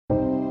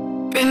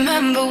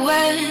Remember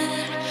when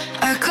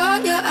I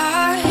caught your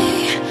eye?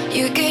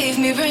 You gave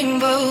me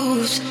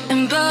rainbows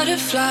and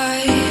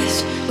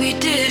butterflies. We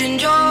did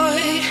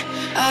enjoy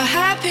our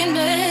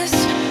happiness.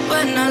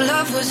 When our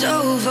love was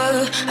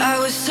over, I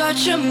was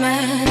such a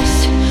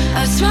mess.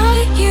 I smiled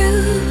at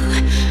you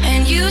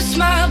and you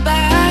smiled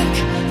back.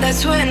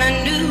 That's when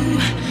I knew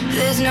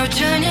there's no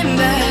turning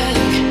back.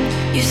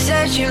 You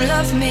said you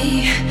loved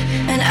me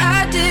and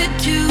I did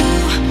too.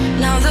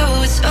 Now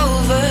though it's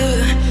over,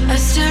 I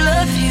still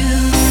love you.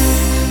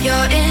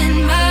 You're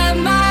in my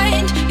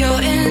mind,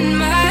 you're in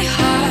my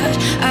heart.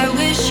 I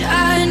wish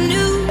I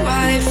knew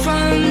right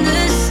from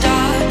the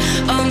start.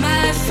 All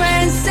my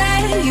friends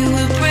said you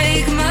would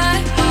break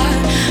my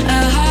heart. A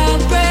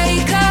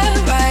heartbreaker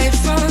right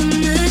from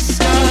the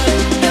start.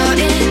 You're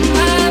in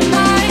my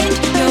mind,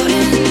 you're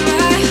in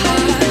my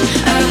heart.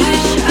 I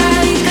wish I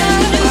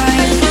could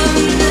right from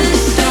the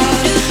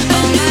start.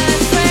 All my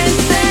friends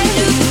said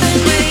you would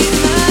break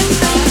my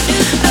heart.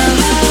 A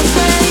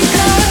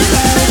heartbreaker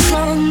right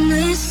from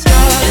the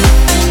start.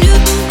 I knew,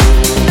 I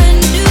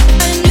knew,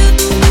 I knew,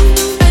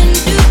 I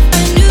knew, I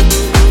knew, I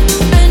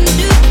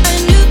knew, I knew, I knew,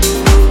 I knew,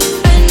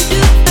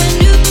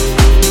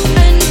 I knew,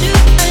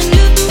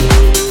 I knew,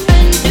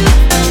 I knew,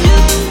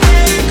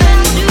 a heartbreaker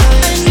right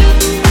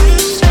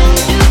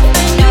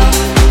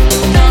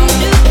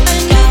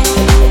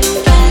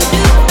from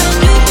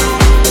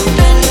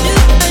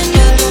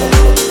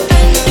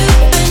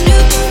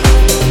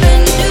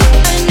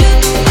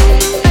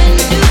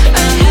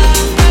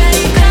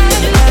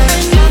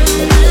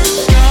the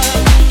start.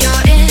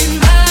 You're in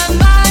my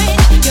mind,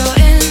 you're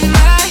in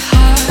my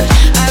heart.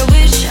 I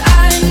wish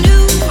I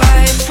knew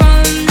right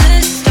from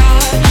the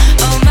start.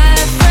 All my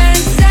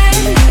friends said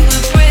you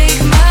would break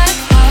my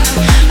heart.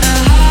 A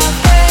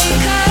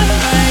heartbreaker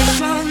right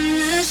from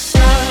the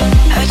start.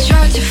 I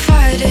tried to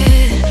fight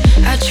it,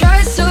 I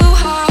tried so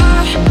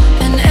hard,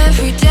 and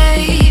every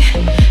day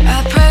I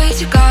pray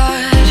to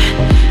God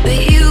that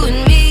you and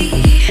me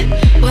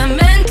were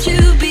meant to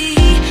be.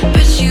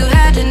 But you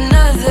had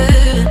another,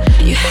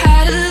 you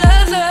had a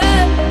lover,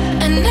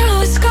 and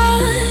now it's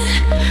gone.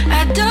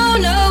 I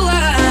don't know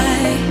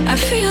why. I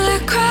feel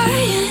like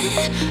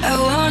crying, I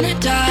wanna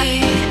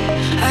die.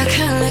 I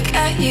can't look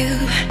at you,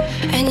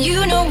 and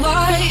you know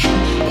why.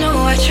 No,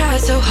 I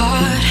tried so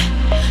hard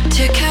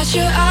to catch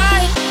your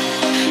eye.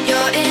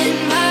 You're in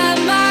my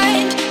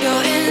mind,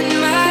 you're in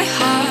my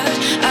heart.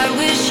 I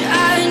wish I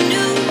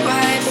knew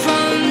right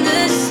from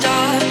the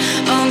start.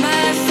 All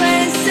my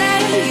friends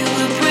said you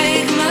would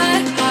break my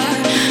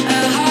heart. A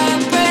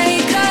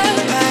heartbreaker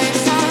right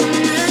from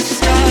the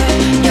start.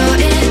 You're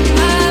in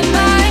my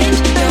mind,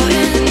 you're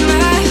in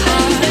my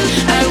heart.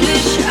 I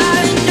wish I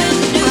knew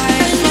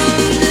right from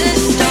the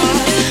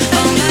start.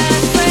 All my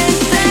friends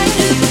said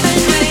you would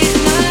break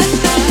my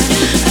heart.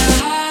 A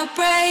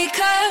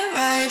heartbreaker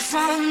right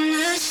from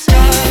the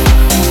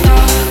start.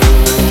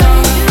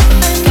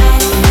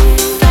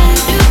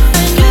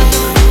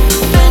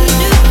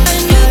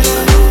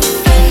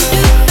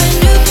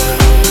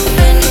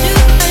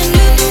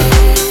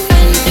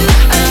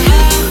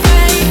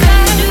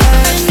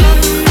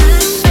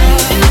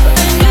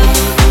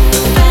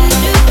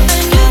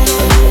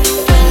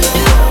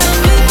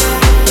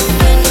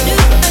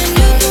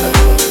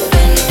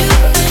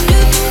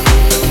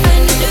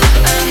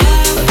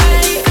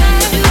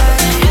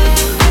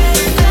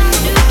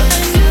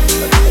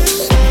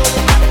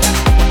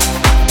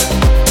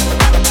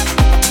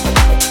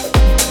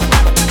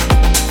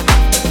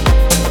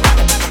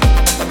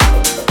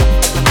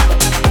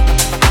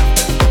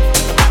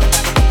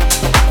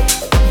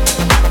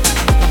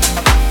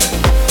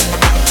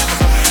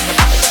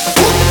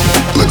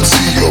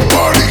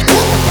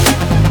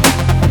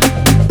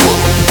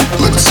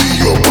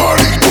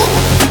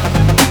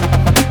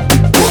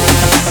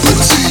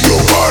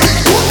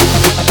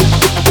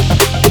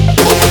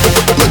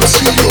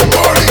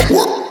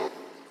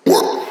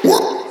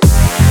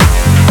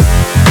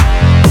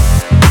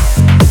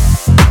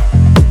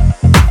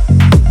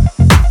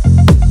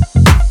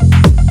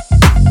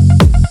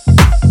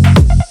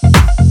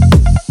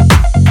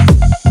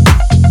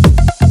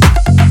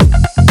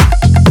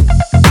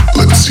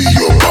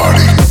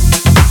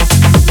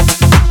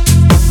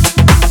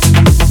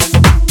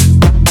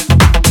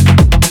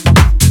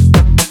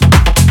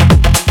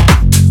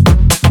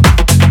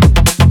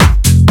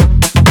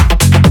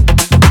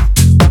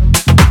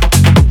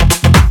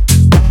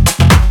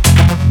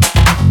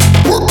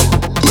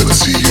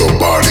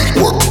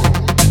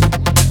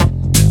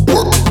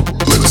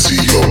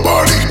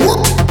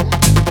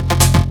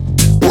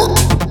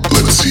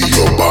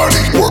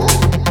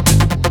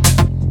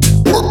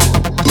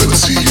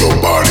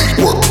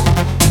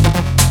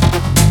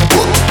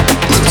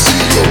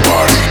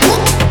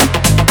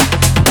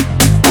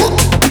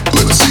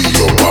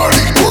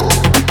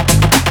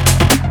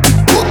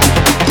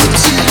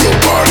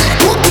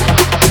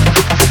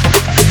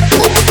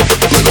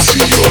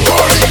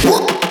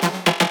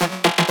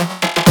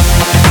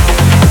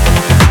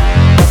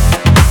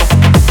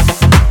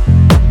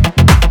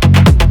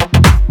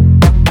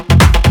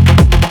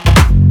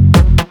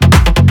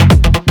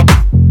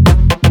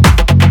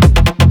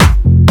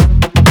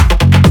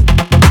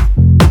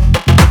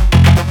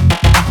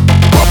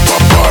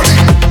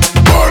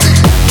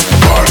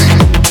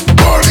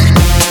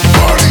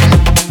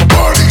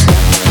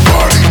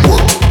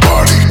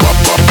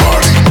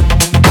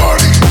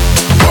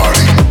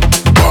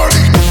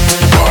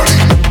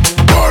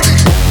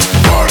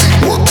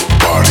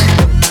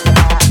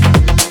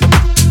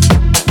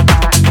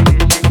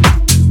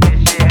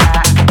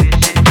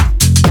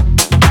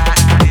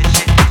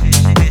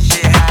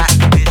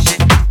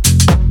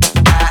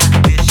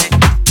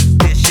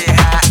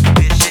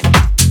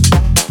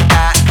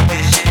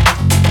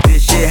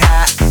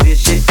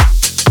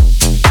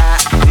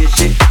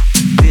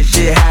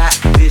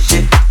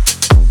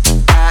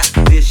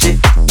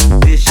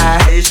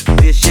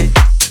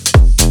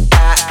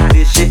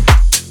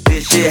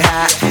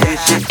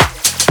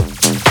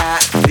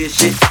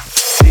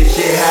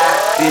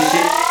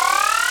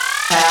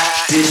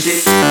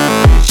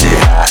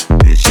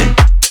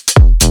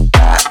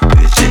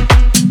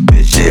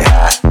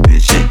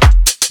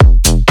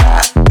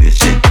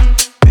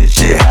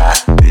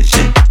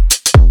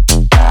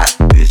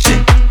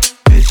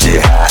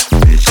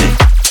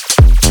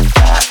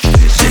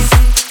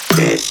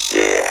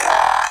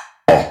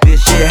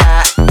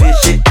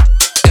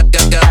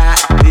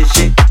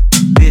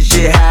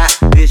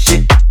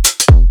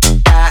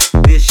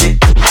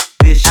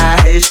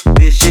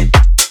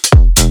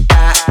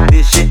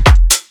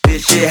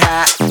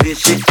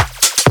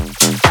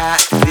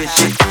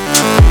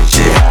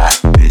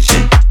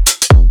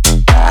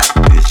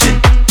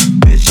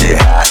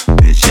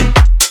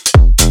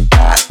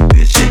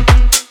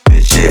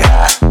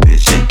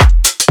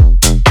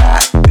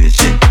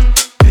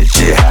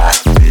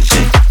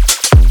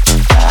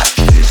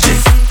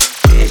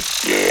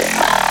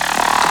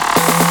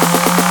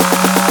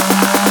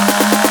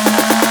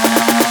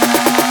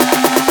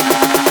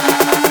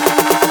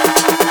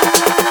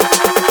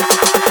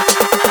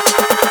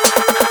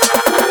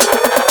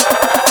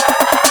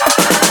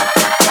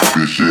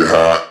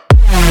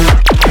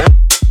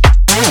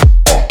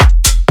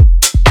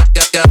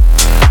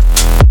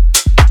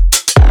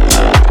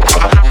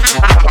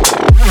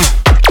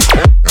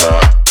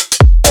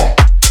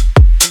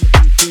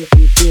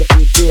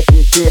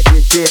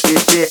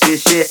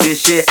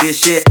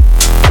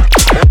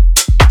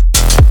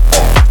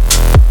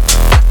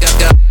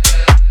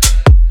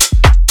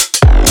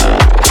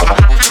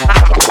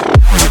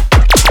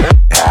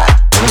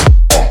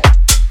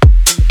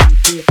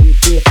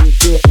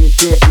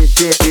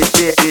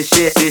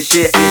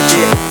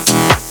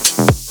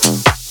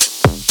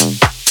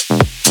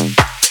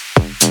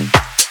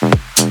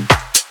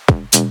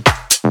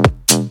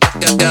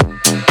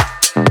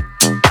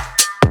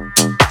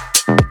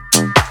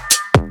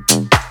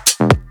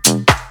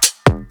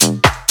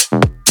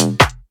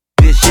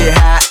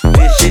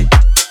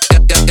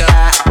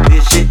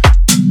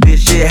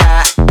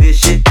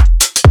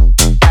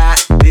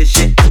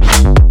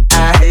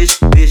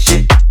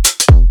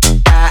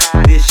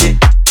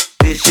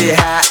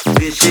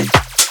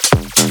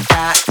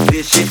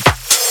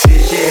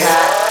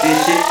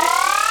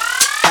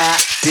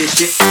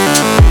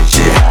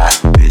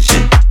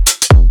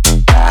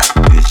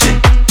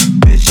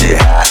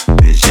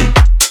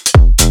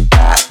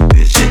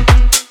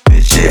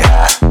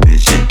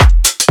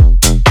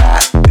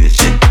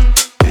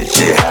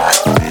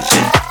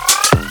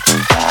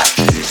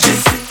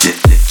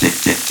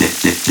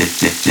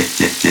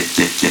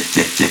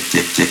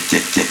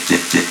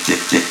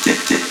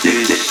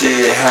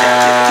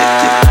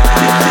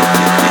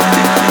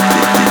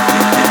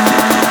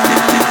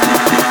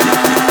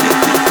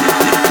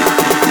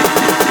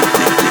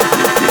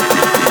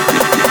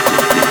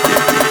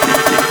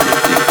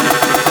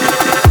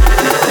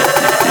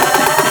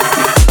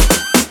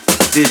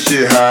 This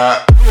shit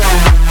hot.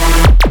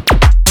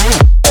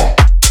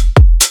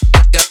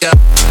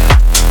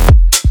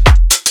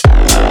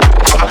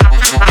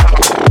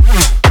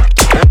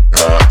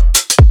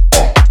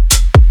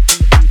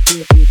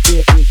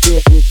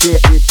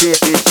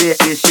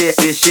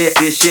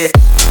 This shit.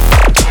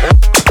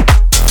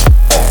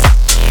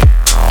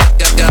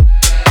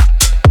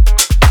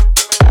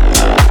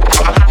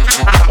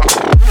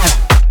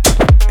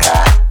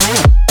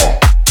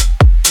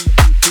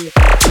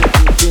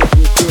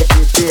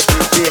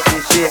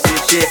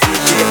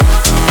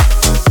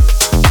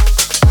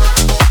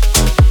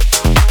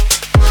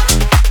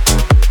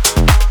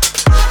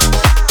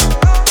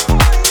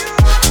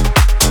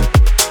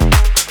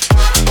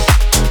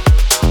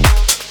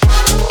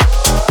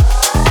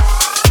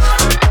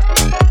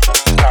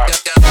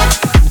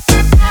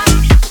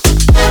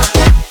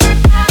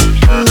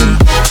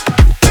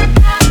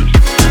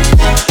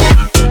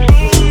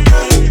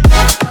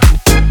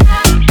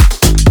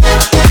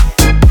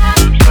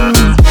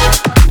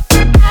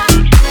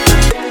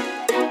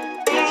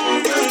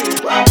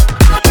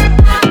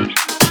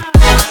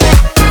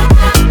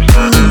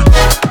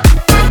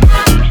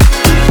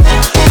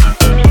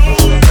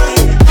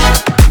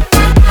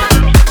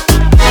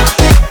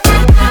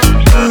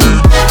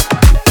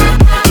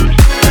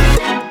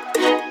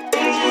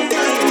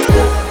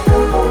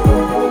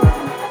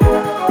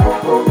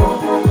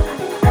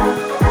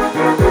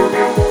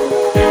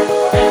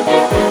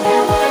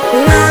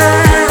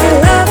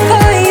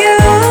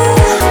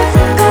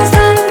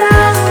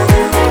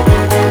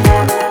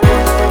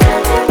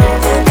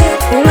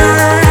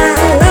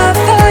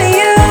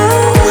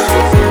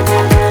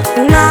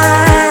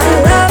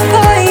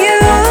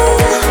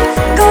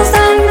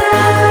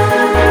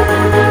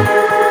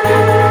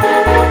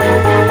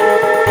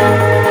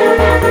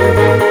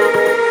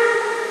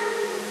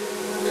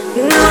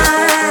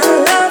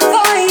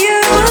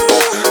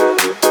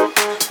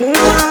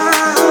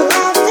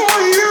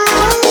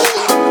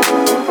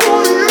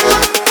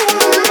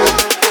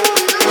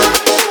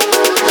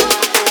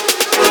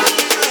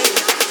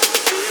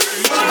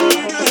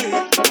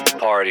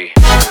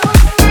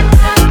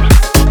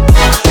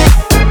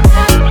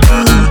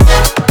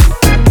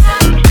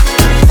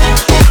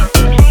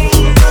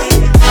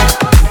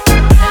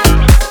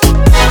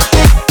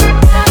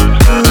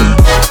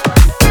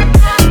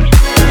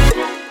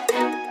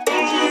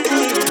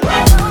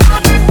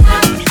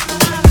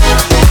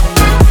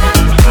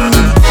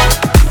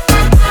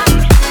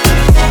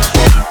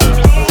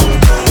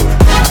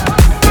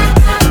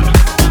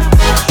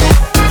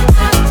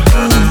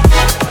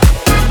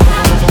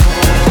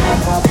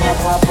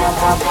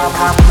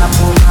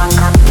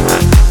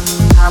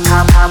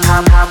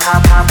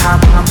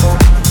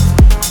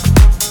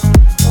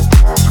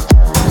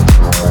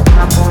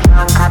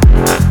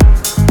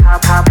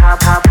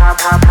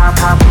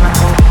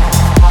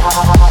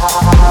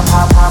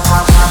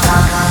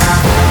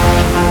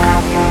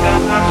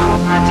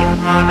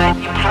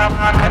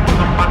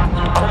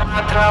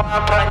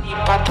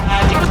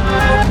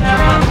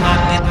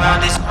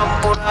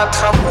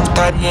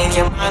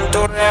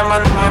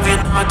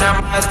 вино,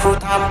 дома с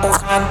путом,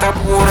 буханта,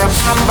 бура,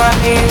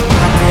 бамбари.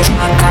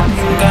 Напряженка,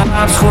 пинга,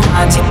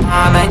 абсуна,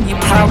 типана, не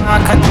права,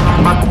 катам,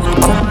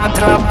 бакунку,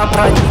 матрава,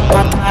 проник,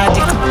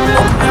 потадик.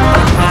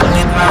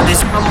 Не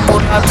радость,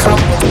 мамбура,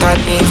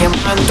 тхамуктари,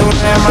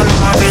 емандуре,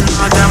 мано,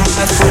 вино,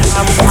 дома с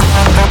путом,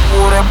 буханта,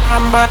 бура,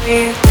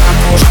 бамбари.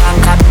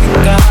 Напряженка,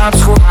 пинга,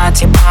 абсуна,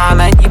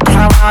 типана, не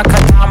права,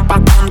 катам,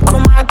 бакунку,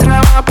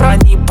 матрава,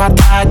 проник,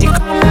 потадик.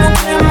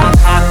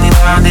 Не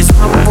радость,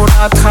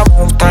 мамбура,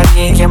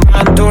 тхамуктари,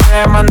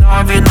 емандуре,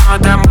 мано, вино,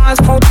 дома с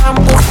путом,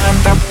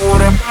 буханта,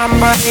 бура,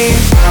 бамбари.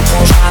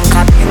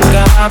 Напряженка,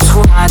 пинга,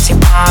 абсуна,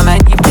 типана,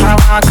 не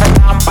права,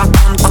 катам,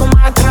 бакунку,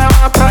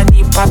 матрава,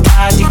 проник,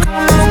 потадик.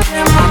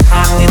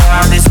 Не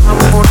радость,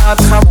 мамбура,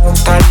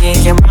 тхамуктари,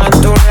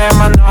 емандуре,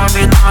 мано,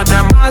 вино,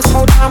 дома с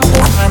путом,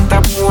 буханта,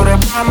 бура,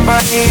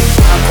 бамбари.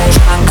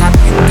 Напряженка,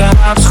 пинга,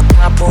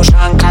 абсуна,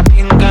 пужанка,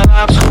 пинга,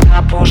 абсуна,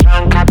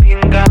 пужанка,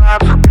 пинга,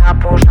 абсуна,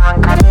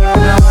 пужанка,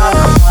 пинга,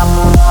 абсуна,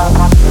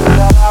 пужанка, пинга,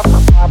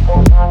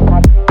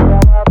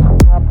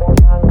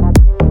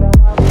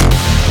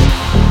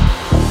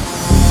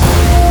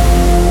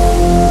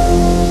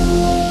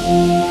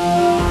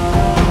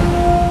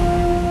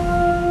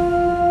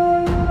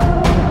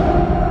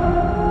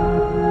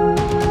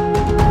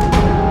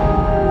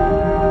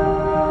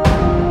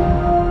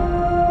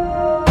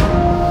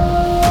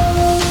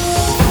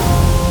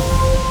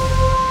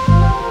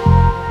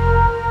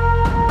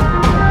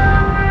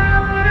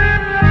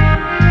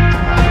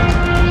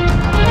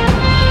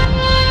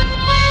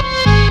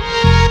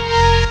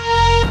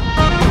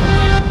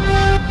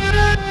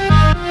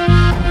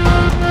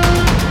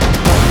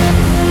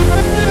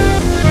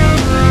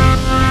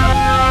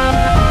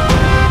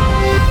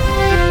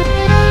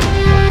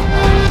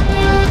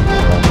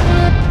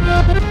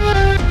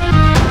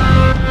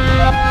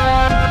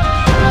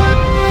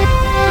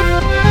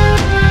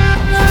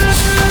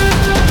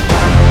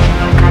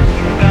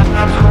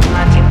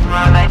 абсуна,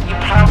 типана, не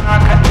права,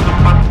 катам,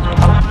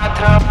 бакунку,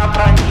 матрава,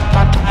 проник,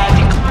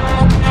 потадик.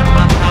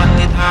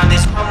 Не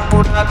радость,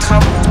 мамбура,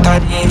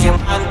 тхамуктари,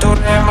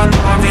 емандуре,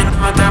 мано,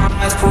 вино, дома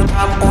с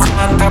путом,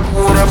 буханта,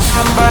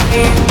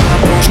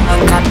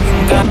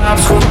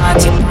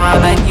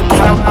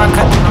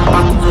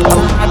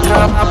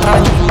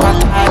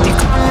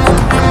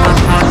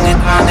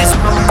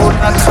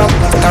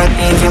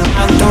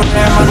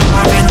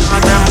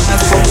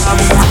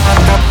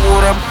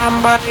 бура,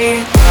 бамбари.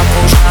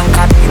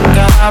 Напряженка,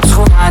 пинга,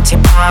 абсуна,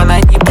 типана,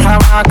 не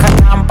права,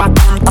 катам,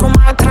 бакунку,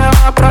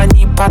 матрава,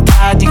 проник,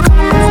 потадик.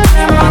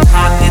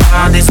 Не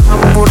радость,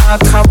 мамбура,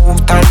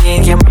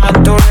 тхамуктари,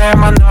 емандуре,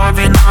 мано,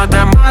 вино,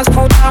 дома с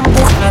путом,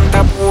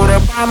 буханта, бура,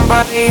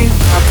 бамбари.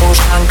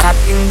 Напряженка,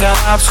 пинга,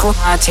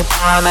 абсуна,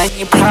 типана,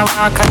 не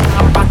права,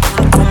 катам,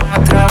 бакунку,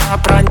 матрава,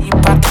 проник,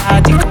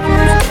 потадик.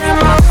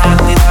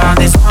 Не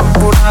радость,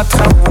 мамбура,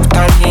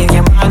 тхамуктари,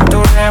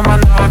 емандуре,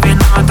 мано,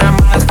 вино,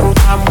 дома с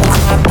путом,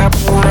 буханта,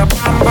 бура,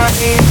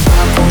 бамбари.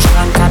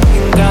 Напряженка,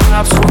 пинга,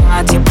 абсуна,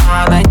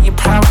 типана, не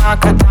права,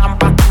 катам,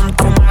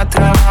 бакунку,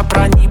 матрава,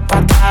 проник,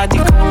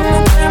 потадик.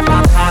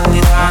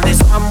 Не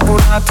радость,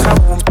 мамбура,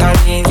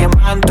 тхамуктари,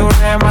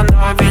 емандуре,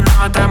 мано,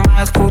 вино,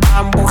 дома с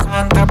путом,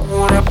 буханта,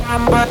 бура,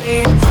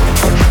 бамбари.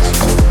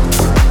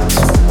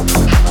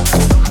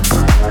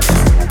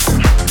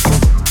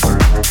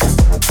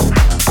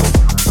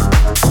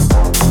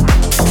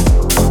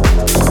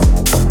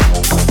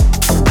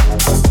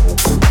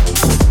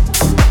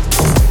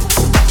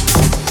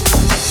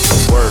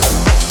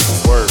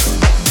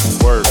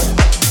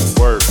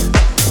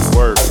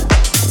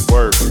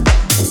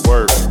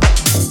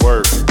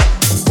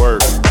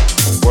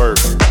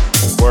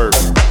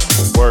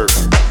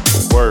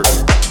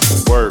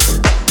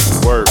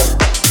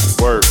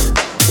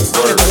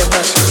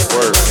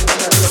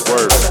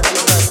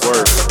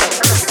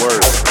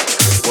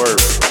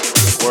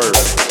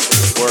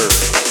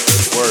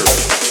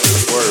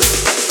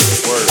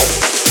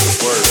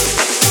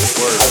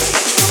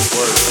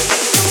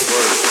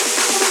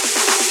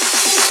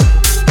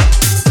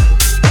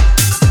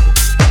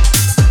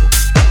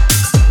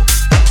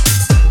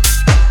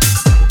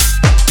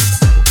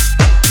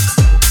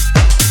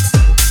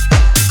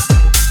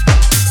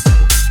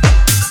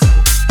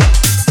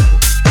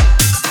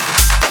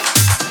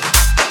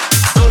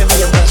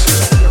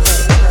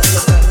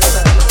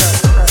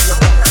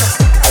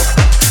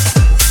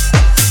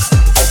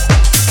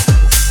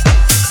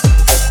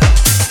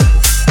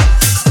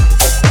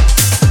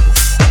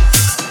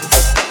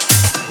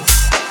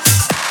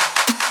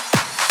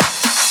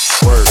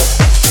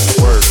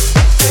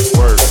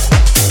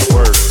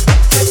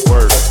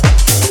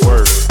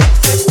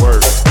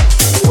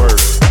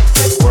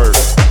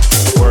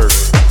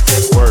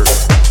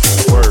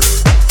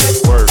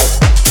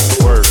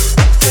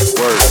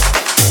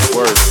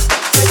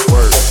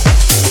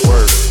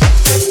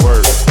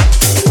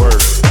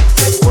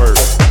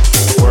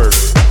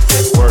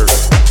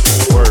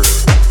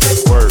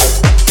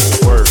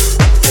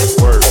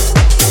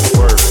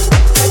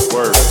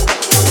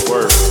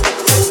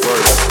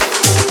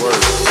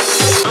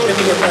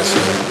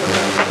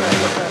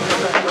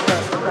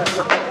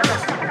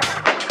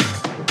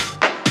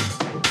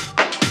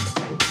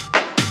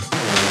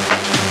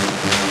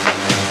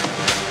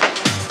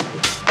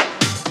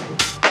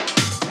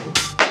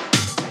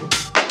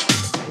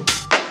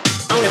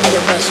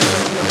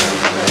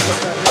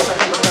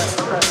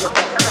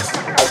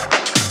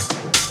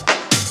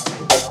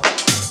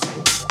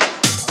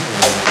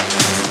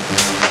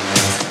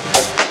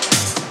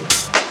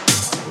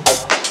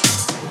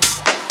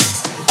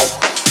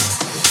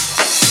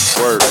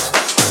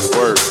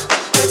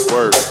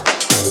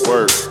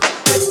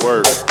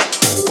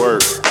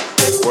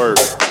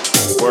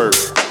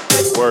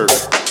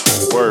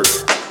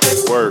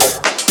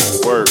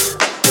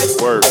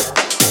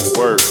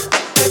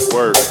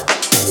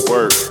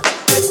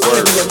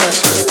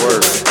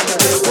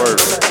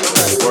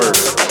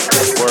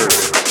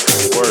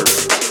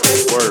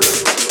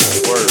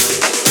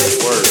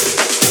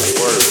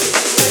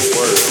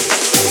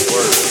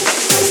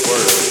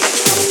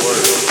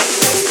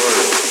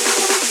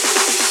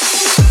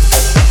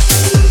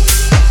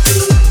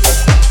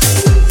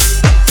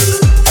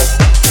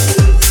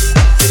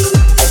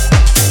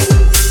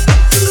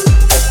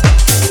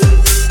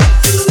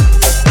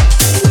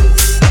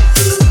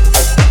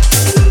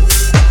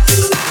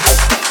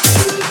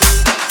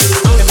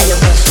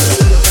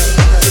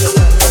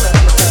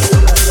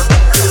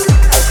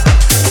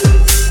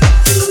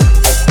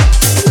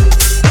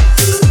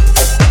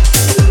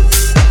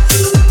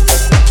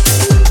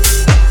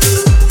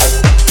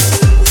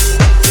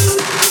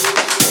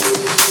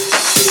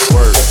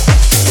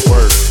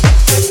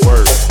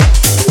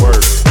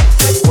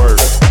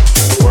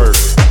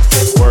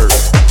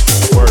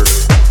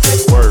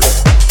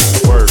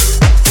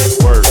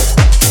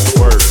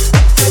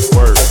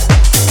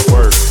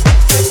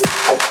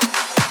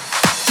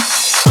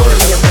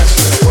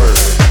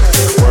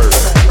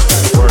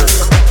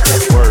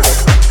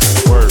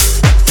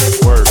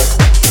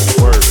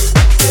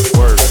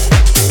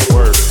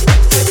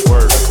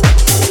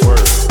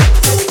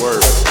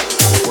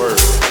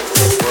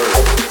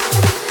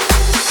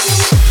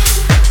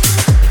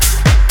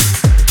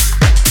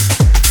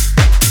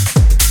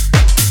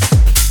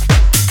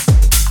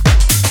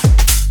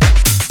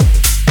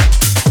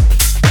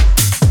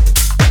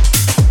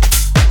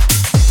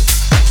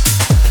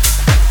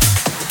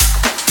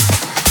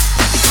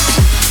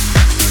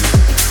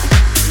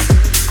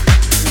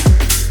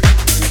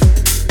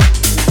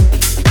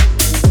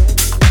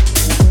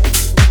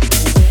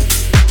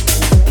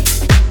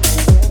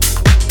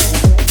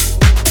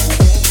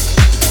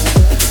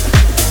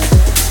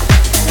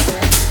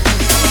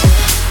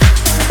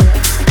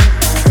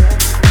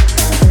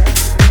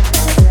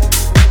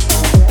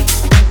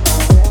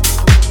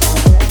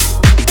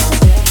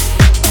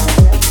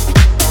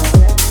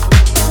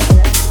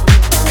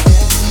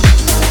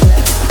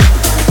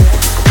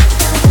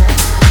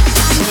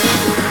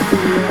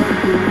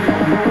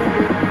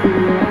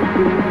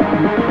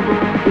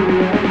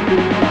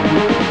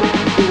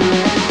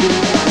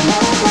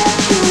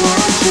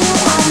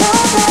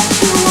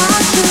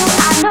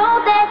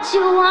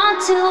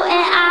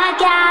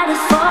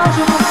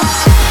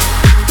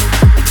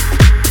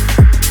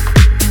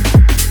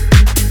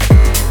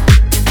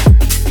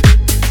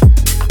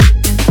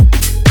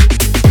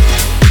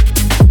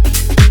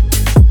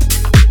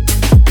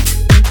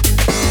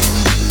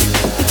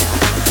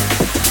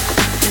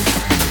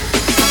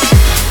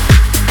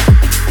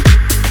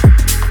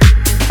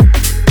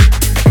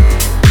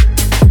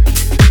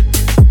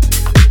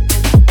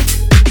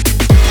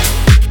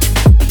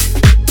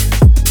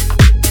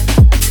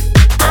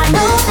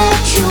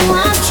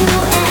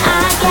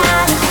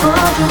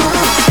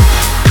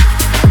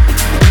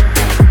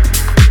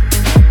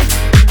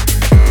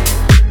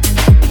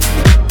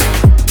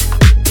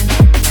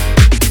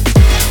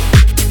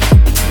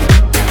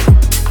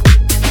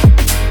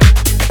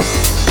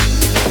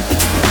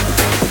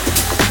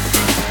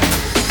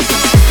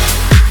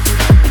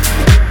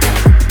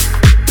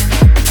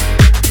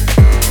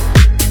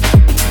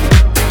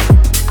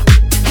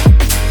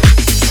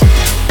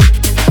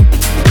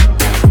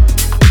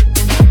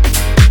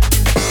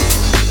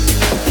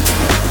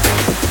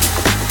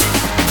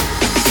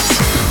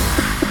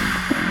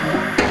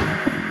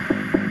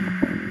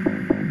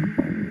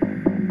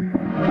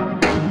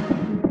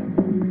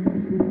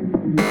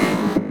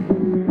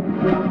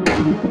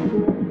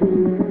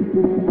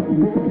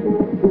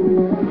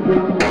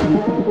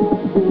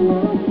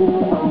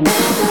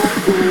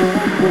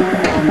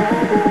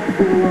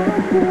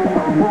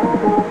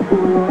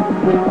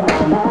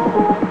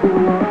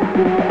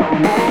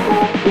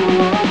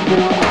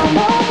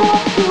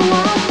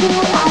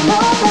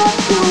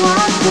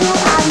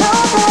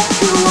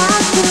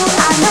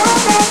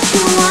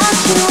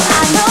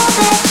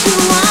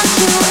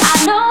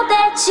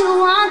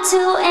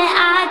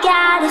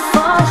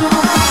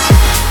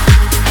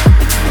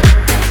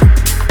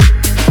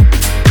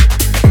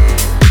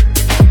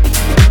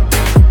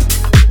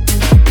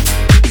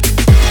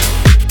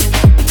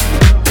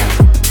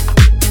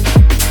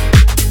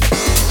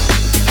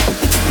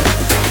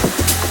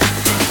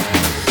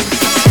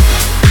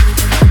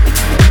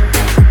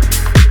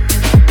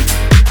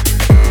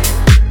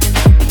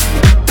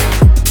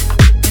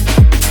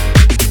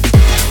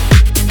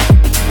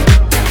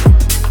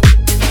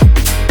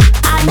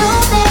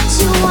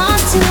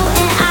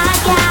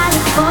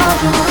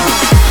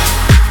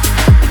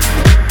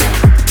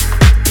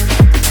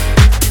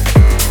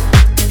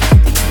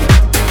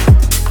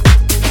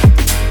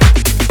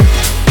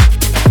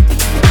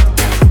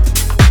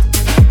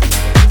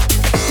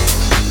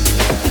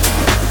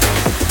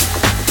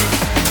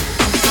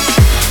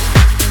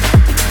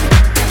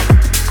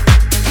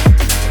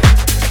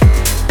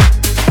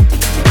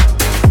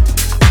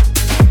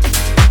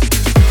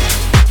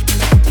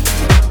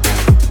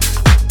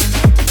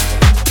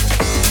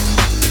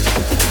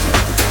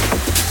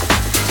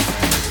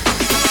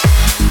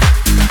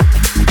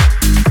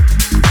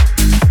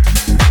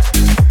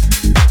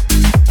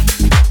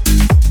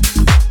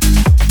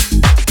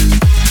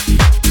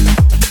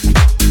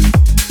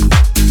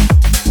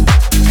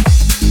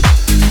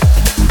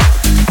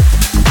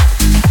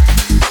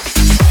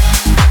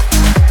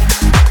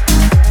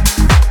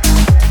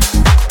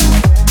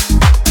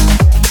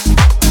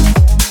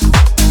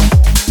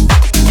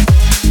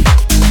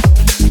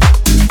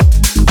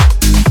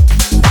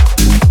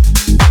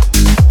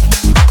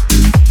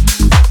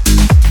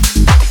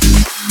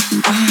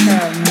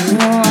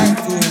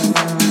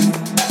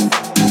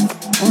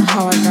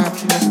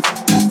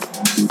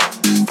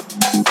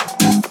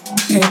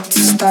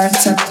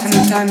 starts up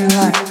anytime you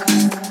like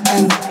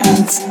and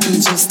ends in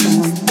just a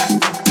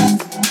moment.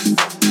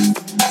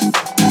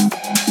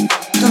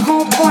 The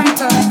whole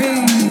point of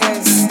being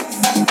is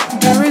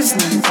there is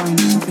no point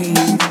to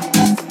being.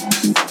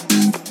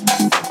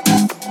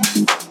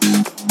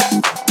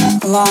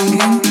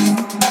 Longing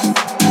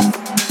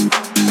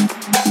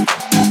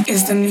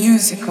is the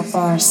music of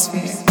our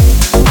sphere.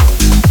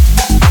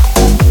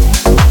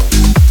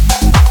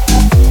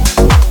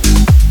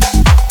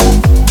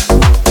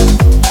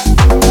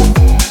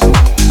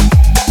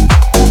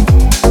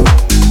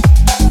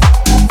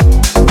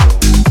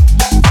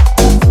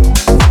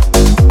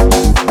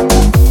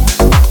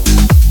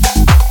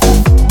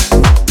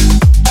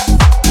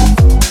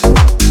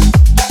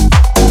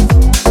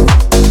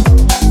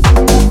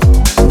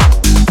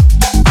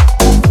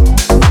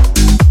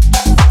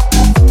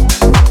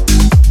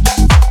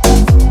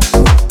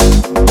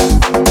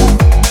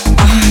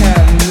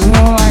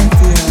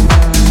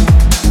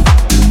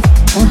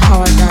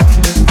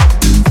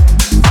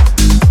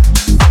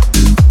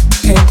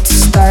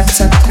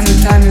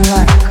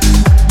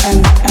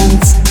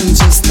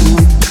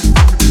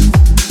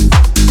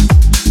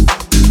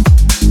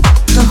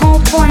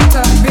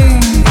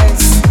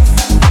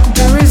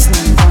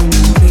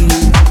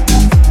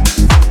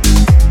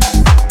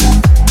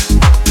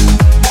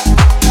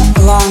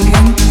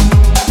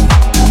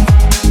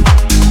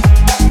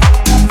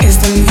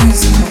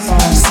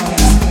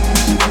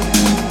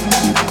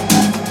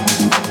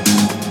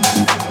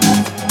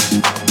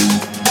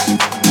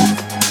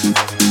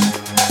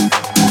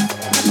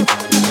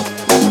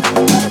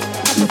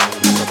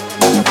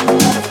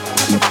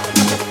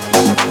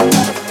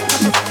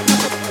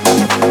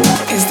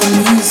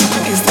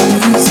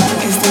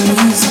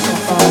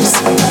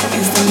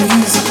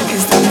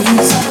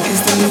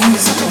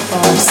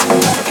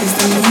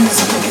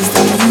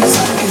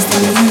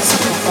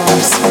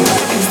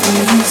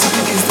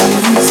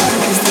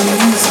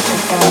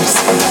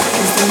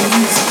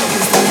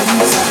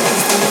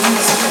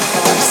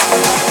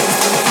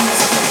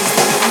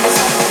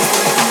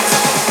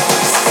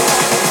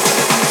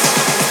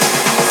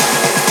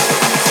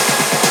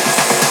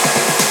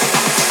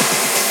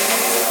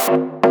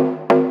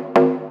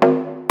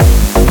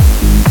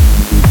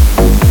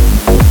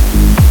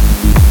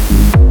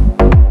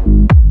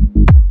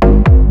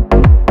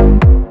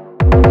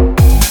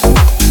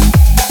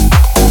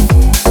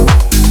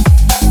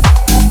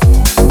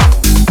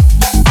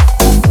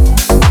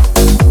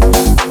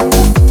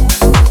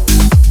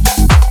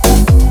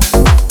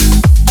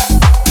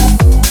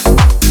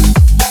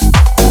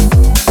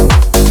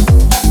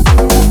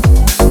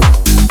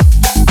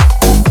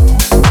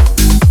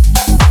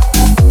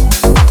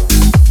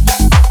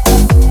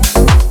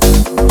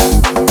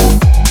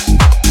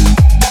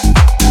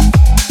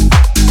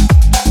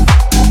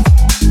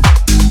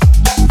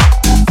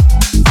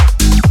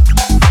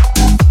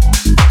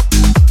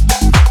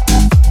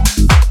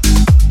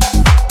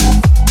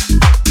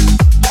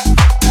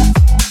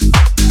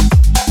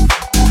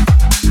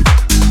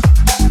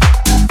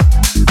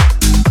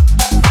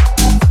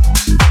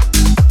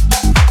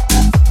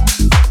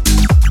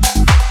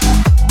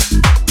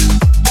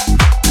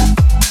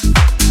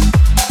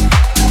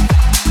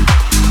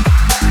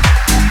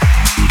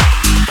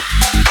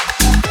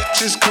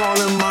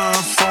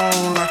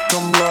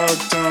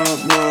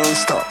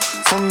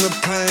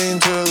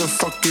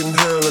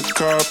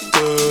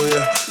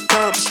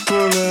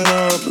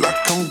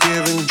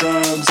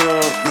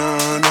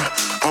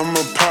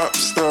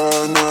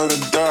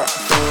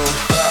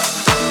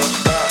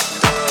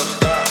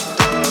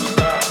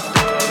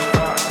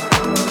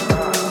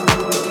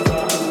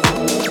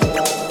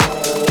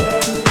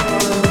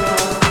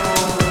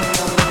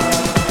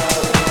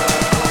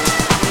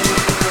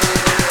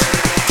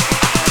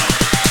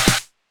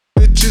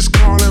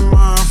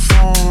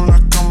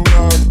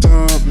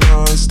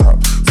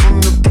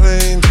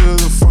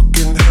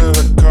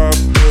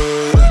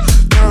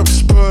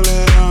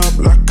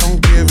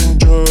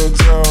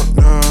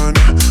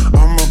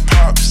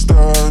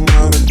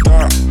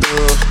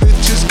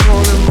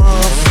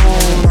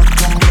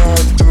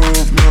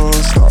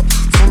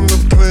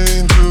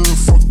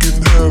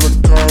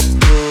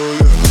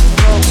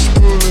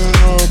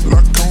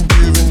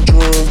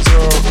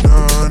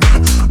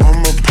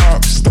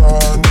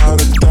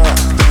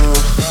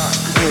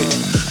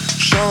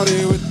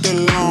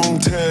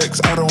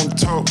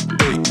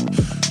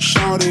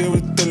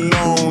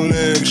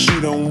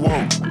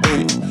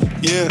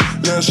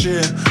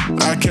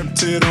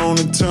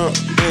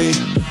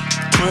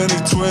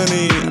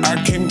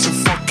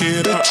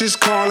 Bitches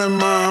calling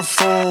my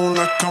phone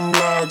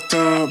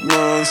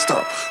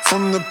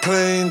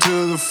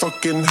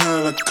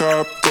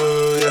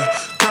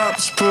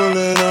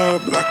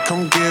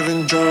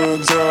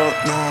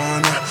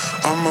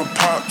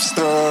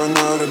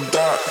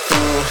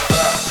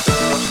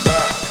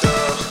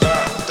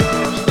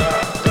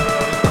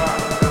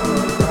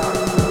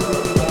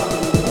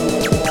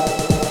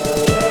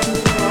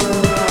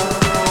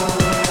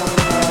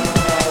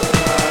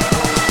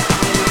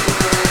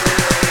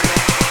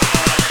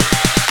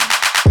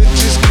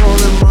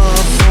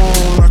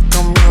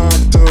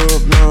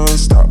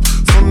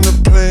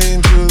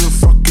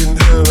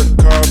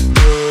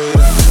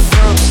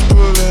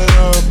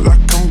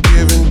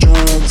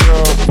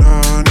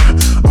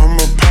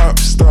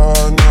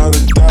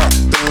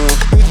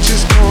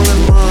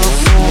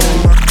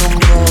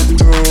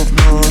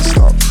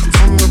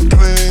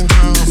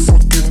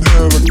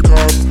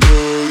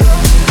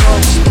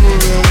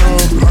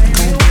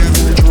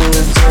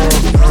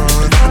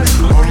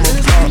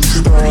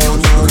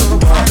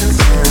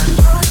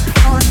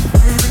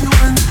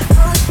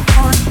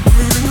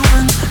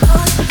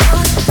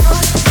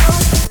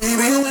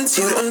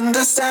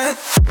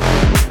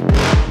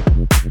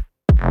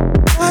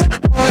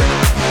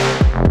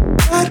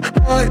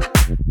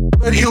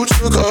But you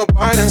took a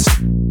bite and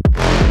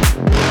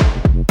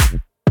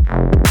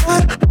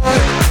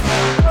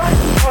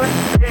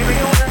maybe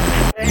you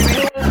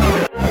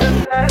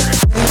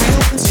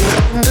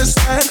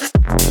understand.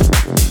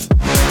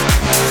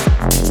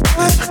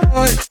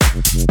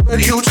 But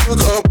you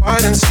took a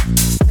bite and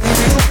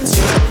maybe you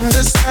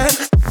understand.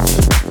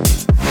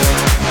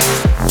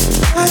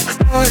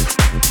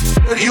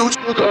 But you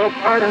took a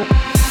bite and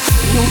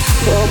you took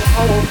a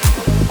bite and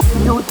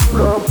you took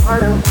a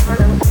bite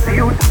and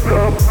you took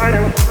a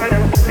bite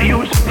and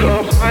you took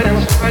a bite and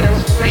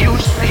maybe you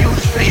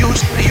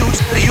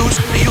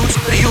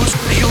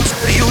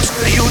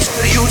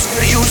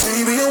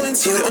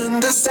want you to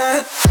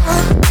understand.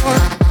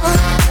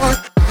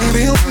 Maybe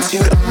you want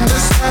you to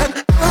understand.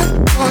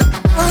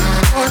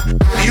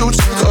 You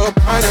took a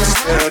bite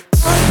instead.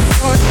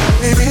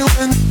 Maybe you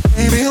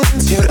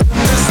want you to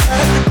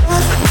understand.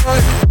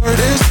 Word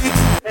is deep.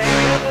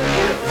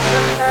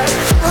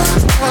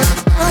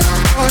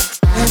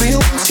 Maybe you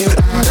want you to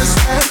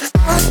understand.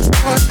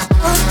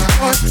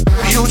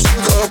 You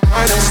took a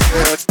bite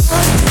instead.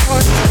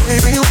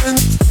 Maybe you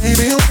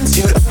want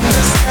you to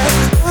understand.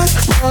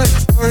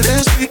 Word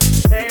is deep.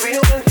 Maybe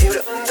you want you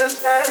to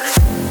understand.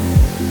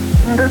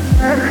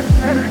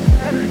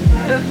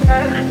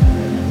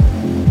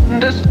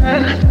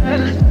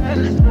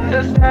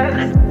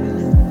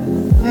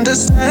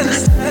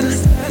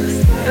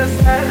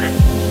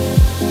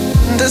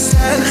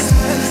 Understand.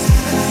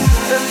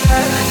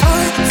 I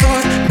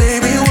thought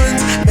maybe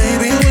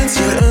once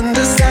you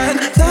understand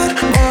that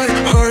my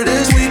heart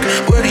is weak,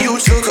 but you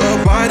took a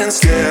bite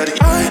instead.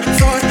 I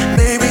thought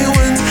maybe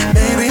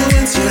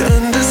once you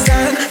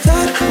understand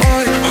that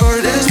my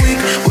heart is weak,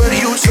 but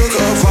you took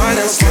a bite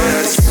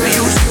instead.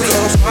 You took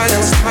a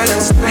bite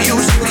instead.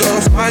 You took a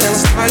bite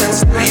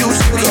instead. You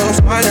took a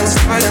bite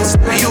instead.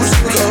 You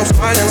took a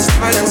bite instead.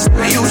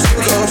 You took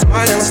a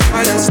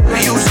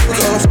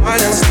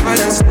bite instead.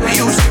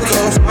 You took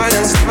a bite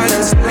instead.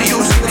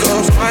 You took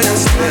a bite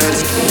instead.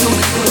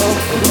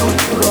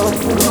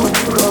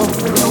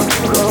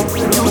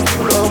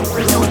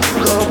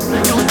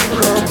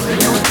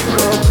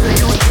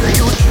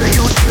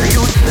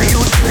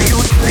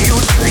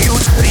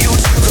 You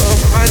took a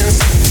bite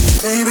instead.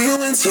 Maybe you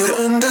want you to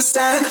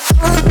understand.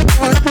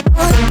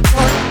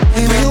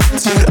 Maybe you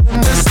want you to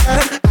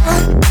understand.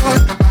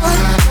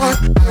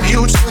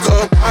 You took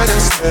a bite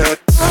instead.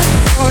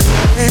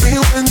 Maybe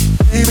you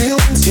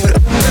want you to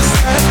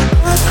understand.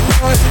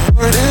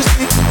 Word is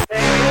deep.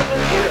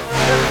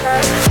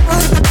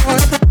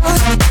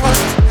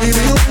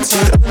 Maybe you want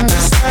you to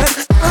understand.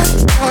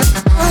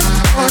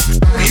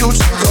 You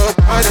took a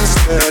bite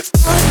instead.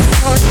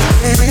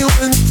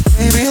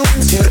 Maybe you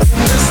want you to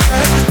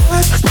understand.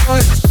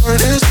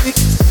 Word is deep.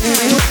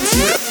 Maybe you want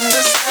you to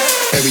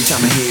understand. Every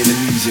time I hear the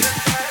music,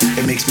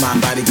 it makes my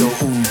body go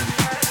ooh.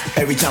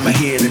 Every time I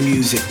hear the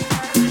music,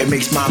 it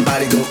makes my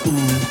body go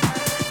ooh.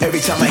 Every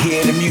time I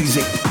hear the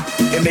music,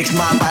 it makes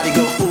my body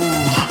go ooh.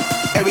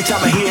 Every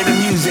time I hear the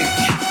music,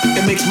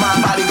 it makes my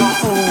body go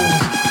ooh.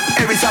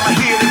 Every time I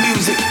hear the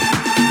music,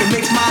 it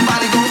makes my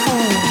body go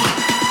ooh.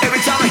 Every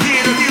time I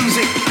hear the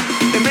music,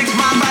 it makes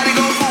my body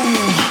go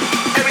ooh.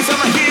 Every time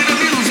I hear the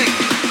music,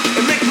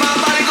 it makes my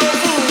body go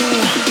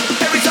ooh.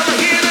 Every time I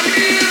hear the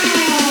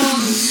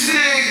music,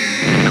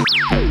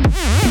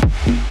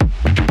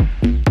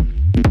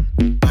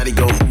 body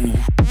go ooh.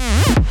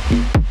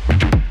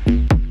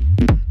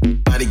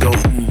 Body go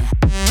ooh.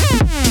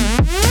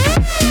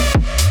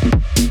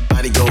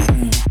 Body go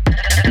ooh.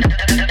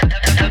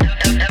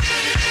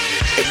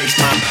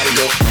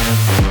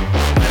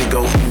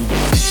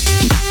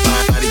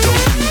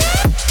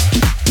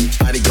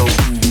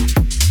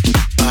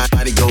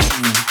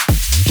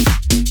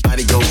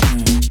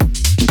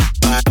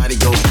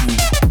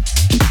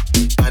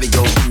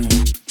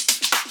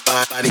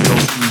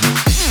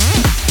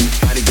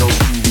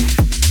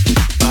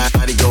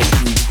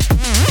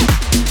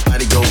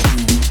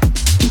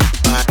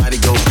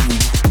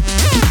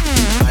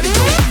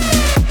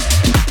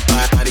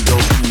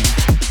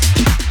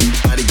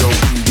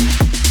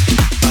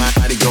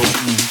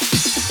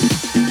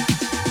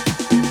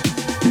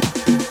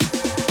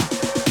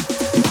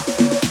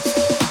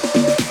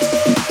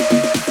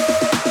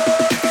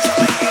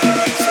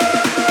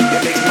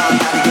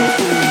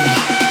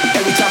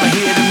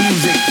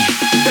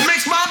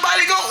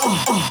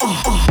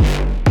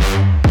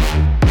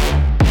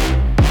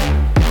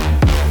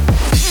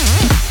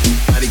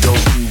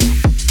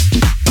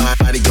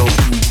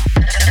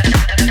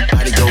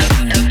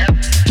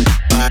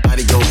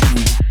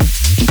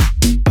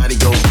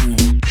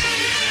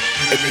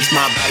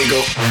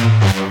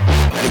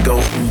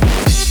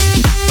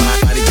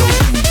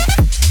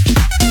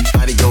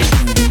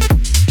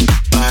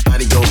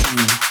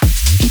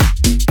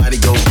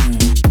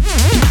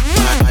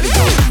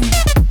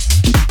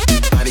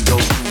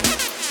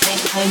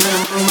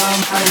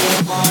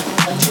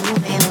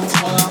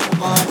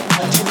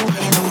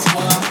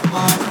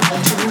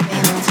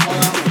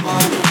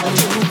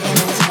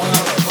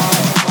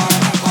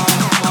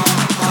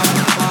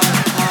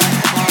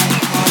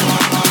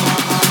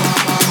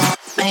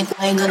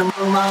 Ain't gonna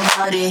move my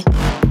body.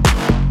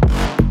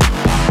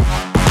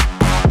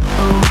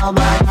 Move my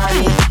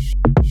body.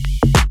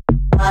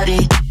 Body.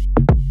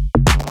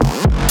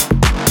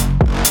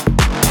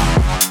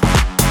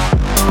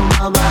 Move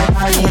my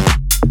body.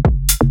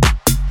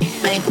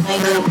 Ain't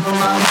gonna move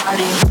my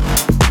body.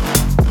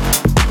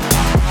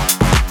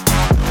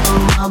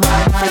 Move my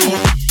body.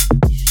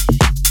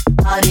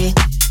 Body.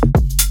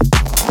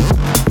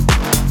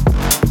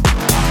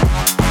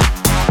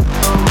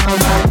 Move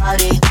my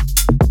body.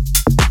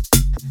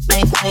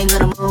 Ain't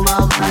gonna move my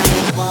body.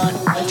 Want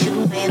what you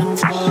made 'em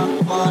for.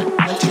 Want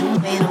what you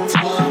made 'em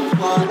for.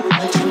 Want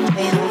what you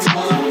made 'em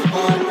for.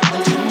 Want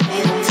what you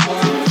made 'em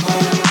for.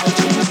 Want what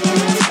you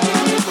made 'em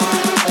for.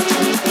 Want what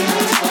you made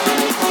 'em for.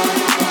 Want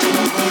what you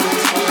made 'em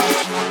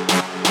for.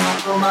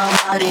 Move my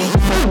body.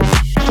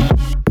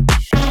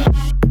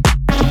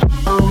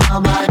 Move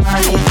my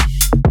body.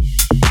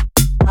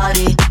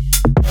 Body.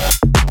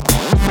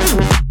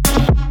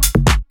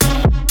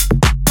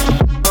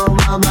 Move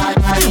my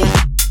body.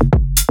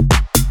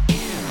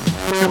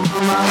 Move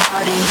my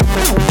body.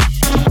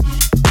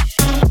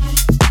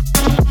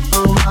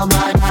 Move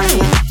my body.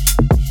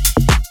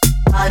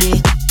 Body.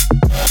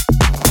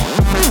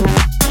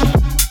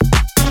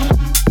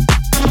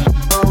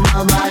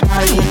 Move my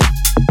body.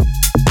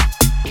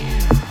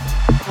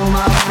 Move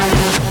my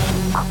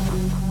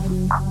body.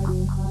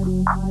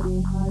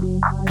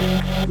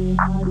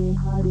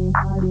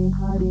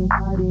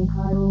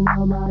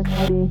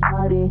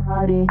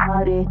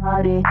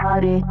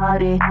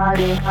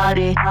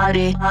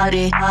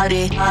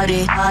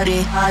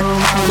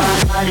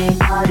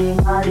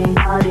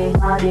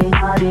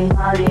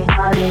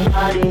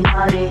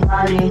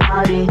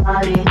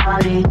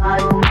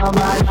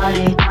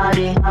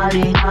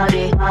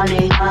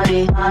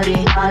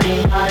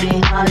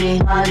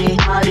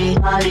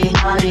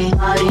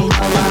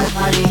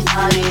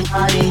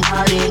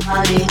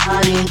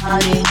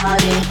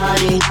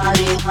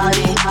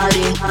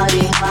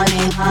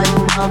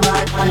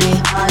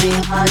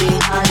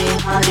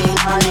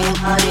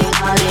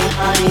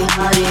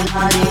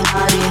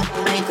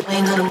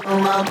 Ain't gonna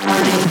move my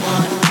body.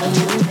 Want what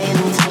you made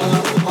 'em for.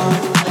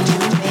 Want what you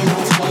made 'em for. Want what you made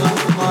 'em for.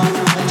 Want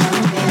what you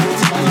made 'em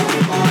for.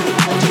 Want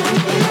what you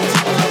made 'em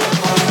for.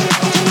 Want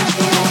what you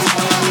made 'em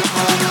for.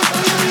 Want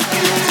what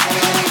you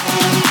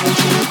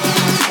made 'em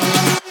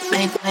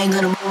for. Ain't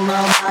gonna move my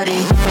body.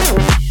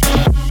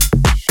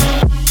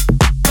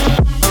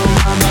 Move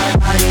my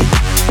body.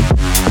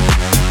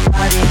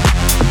 Body.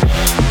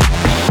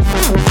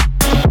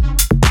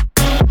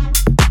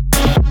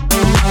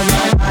 Move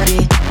my body.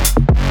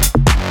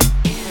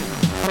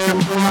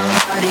 Move my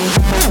body.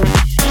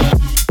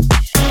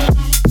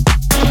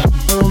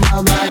 Move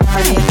my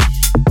body.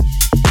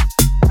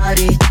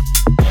 Body.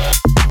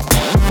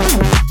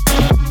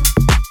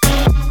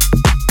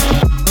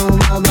 Move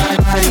my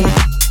body.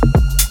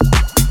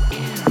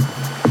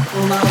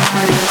 Move my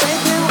body.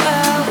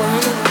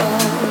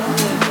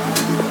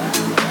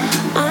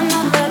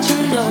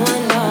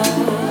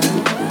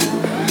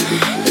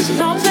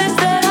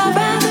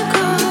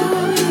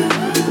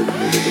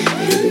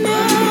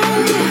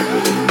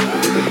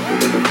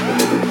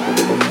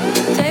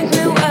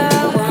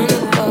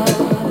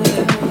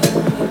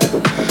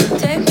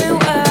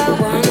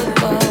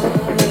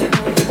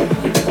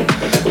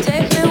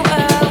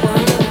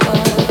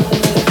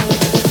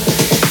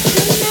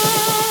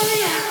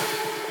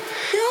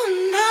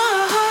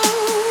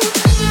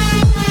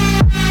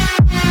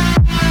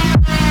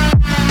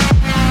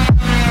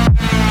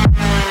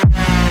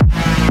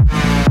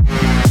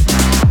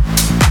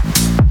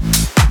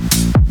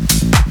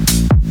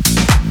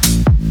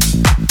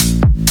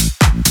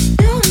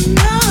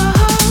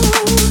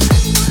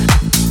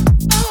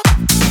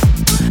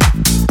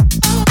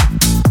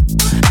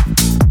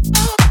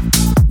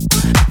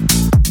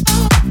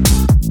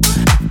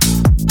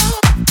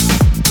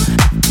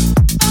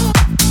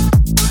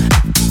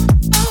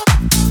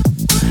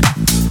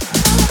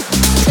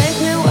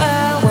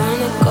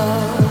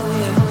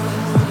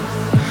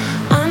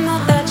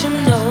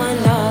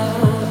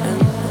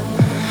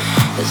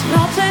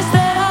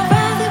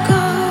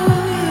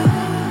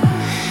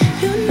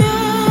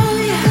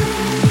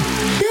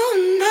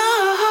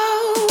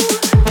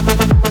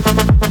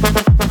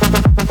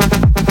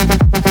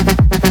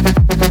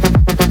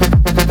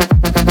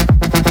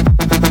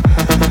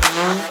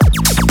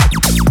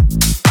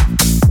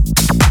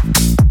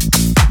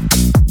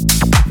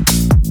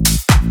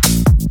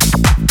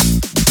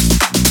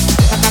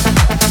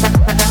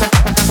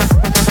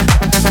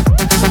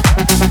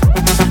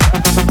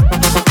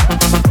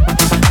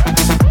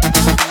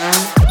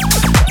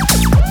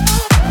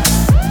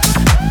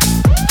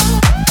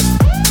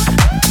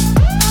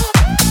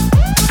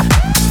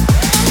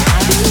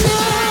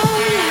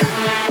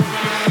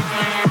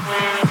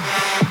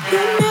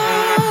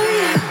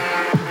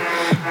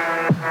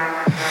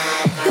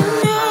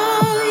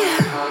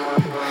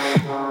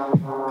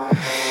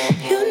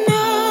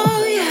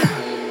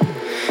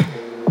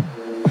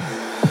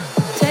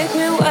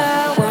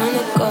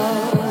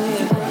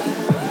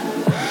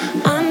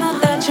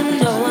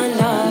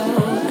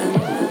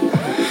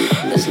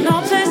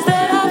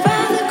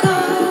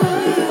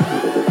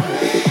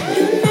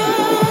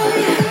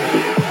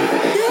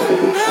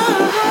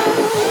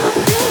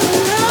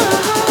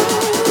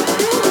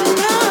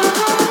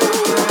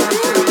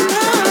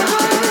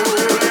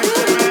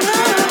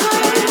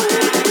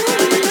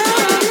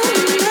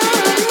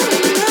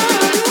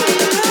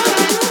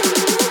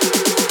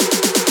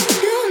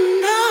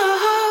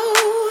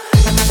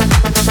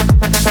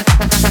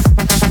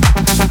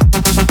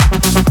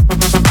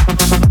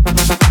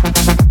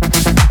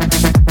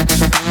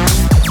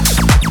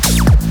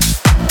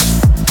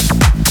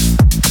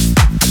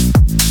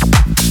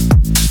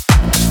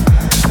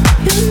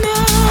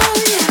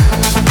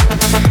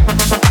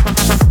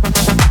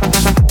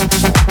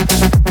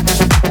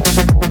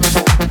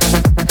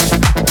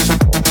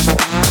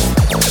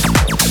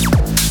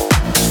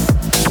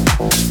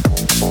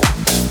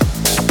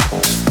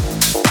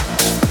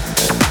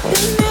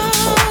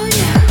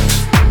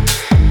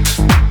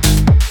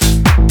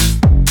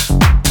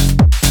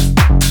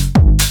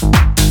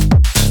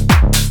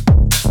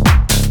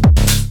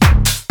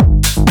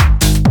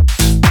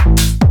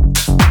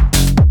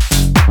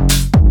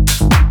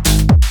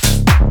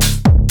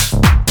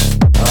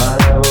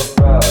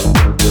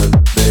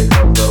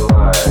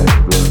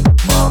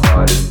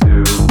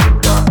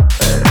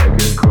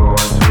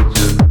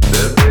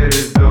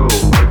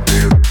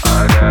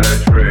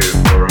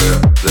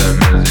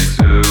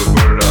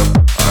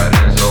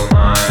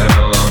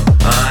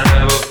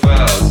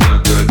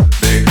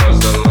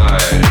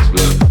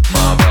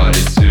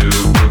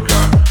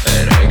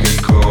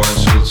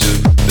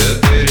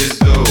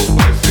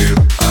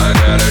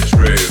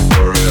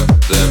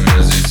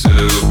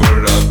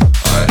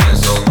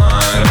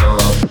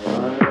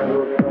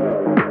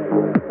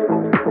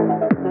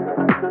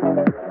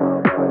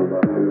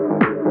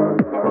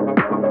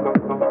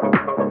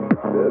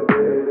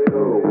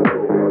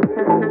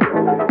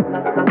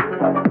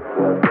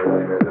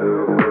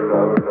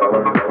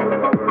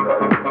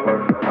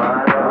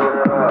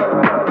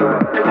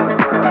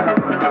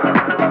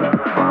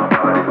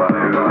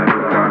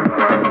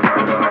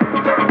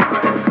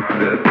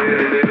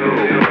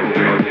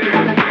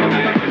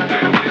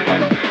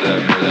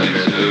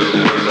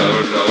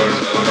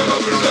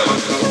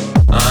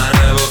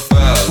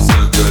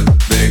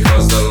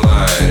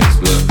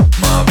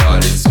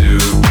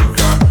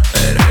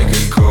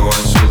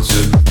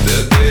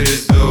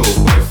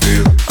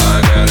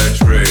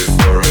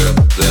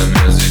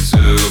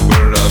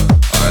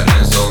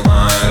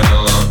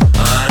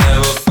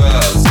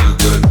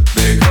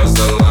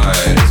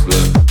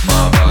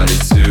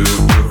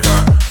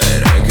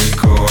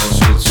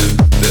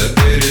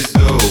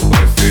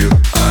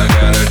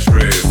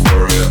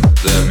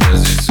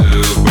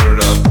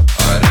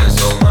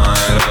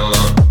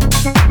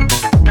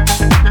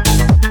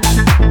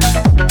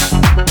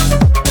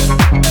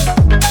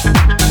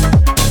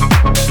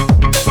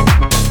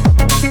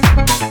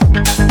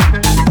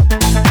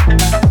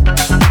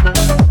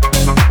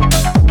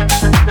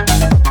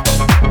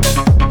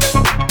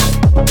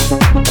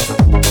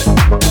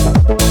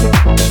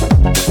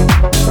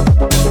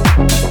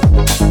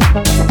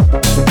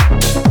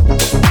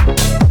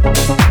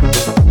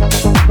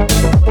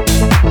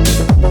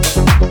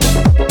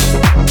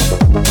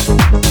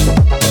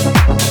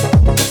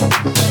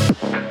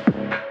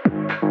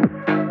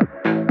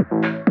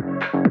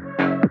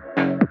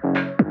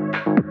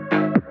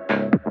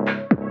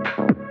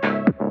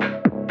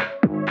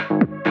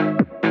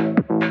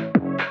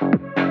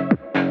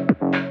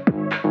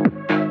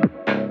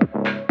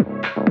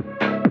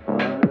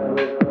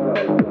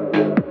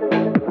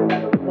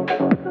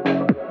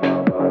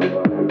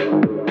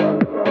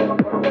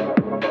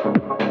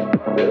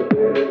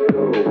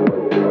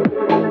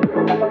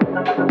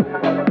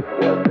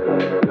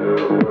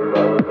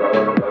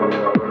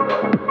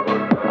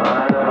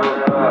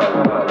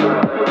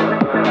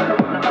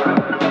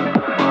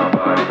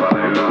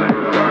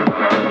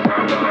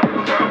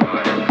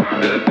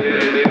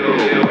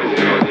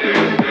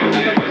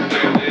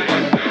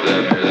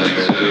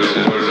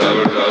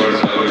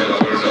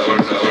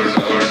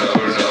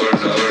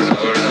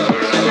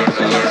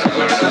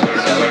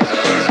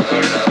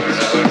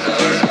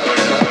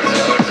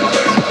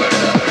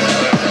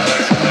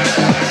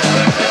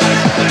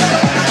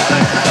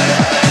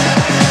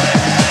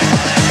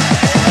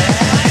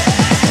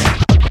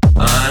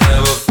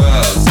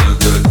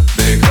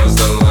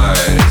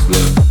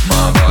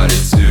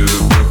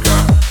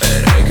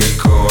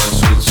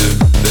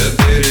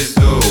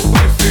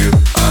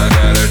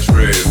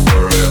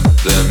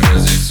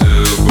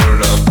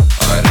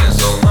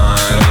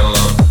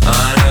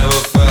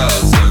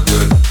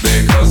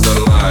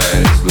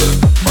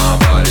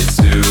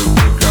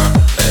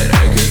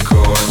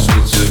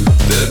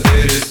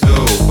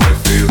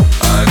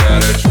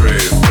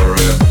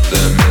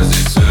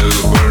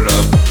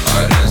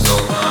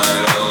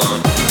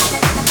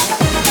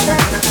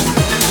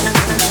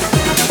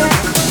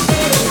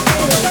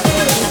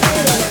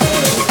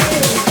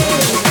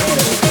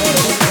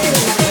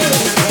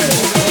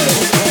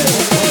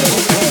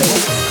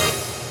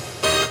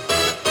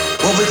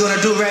 we're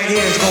gonna do right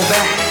here is go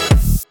back.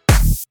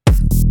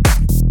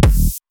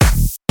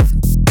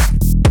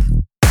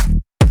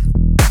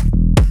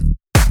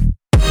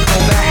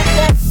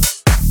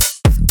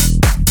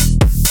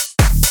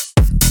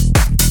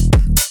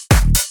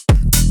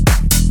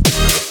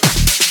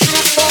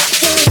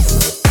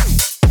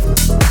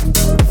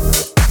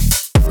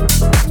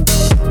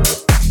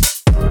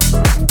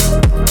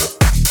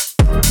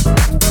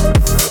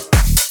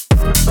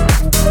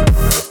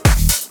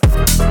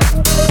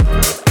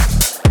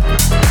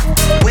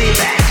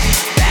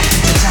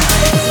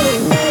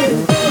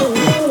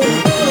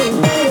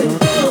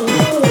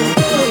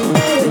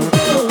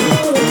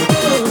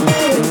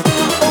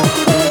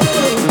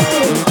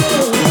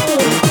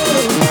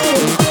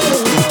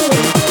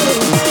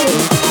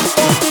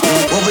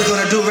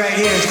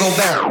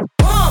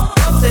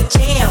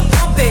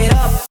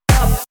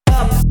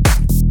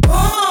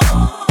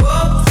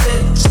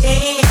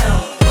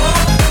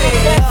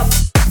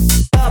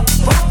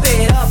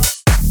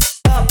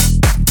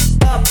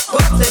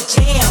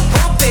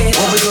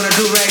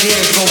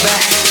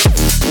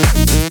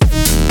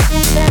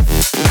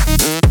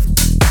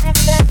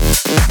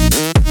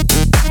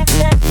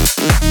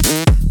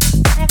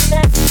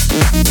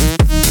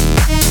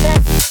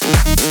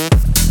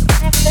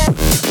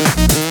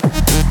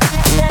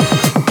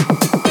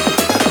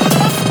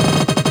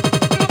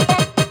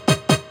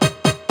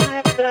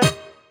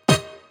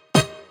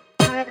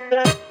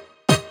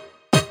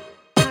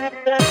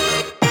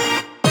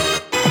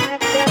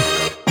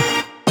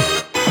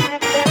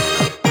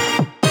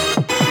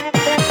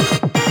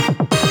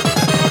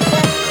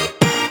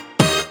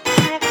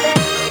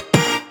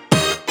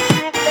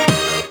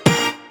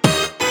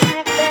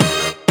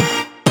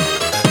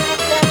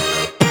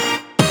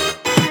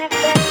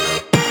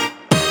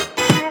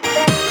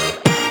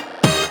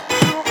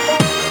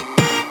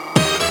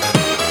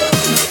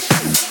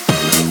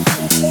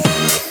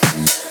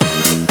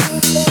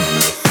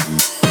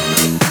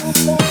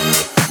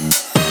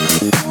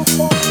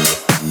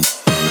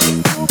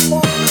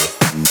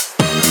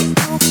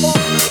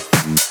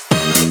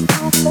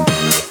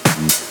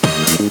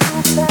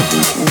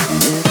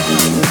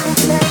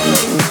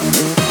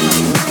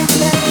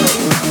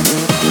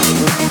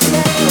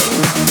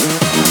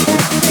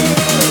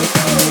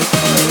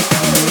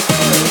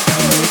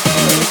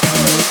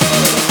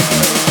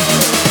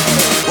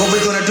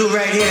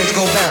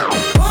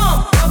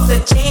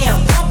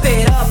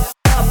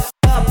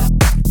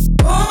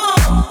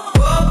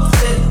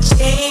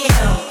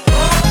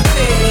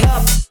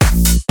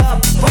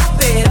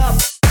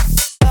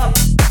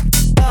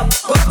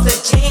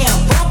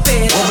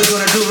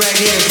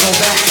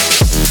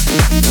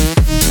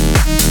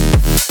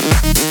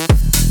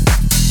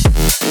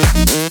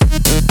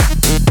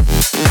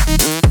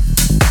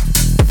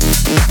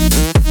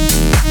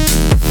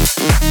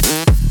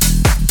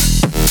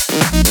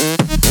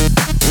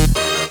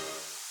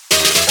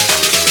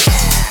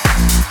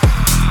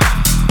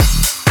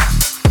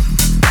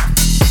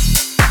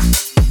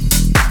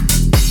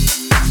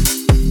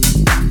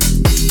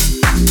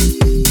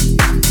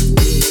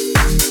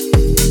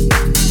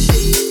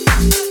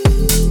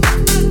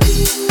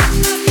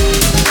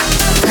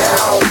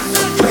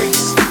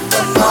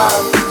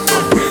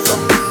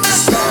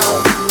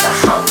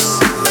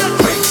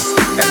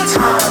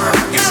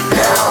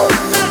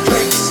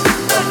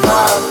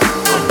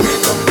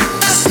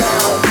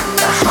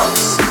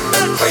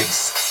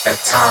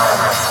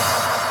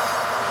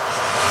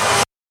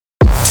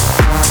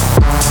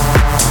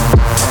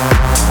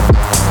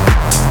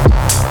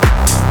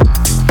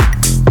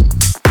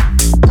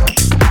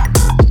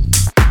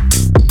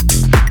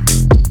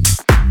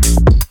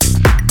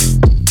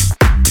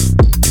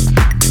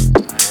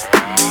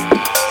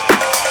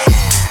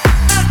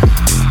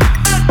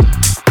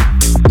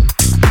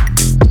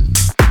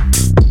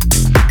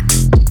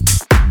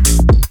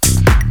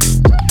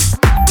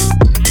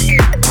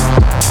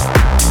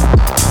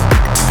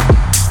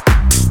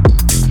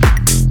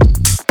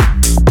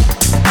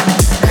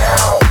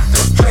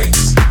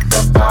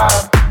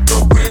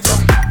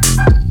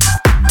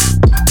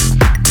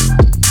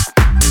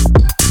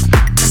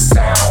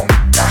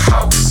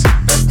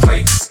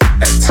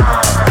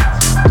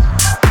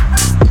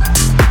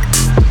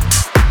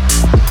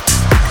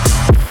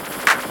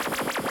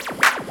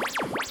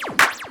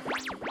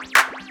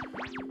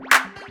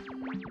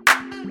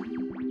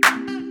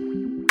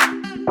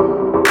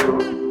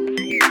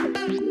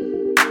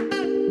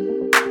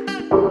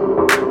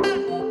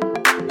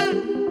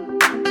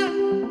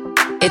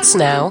 It's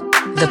now,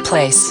 the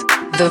place,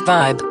 the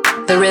vibe,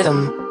 the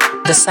rhythm,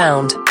 the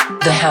sound,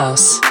 the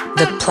house,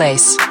 the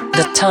place,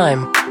 the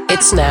time.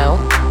 It's now,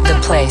 the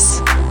place,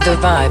 the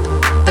vibe,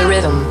 the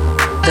rhythm,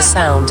 the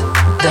sound,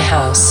 the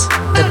house,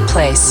 the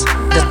place,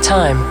 the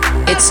time.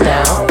 It's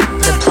now,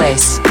 the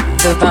place,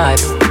 the vibe,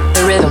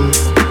 the rhythm,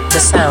 the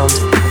sound,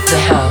 the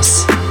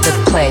house, the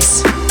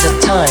place, the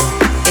time.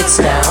 It's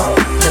now,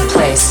 the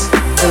place,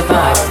 the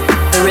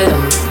vibe, the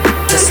rhythm,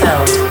 the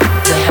sound,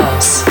 the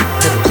house,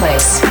 the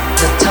place,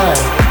 the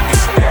time.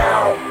 It's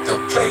now, the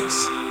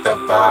place, the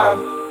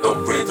vibe, the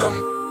rhythm,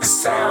 the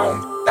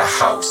sound, the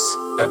house,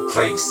 the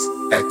place,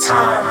 the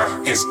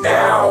time is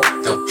now.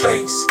 The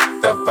place,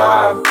 the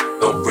vibe,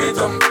 the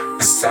rhythm,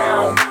 the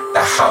sound,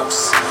 the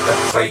house, the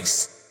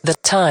place, the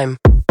time.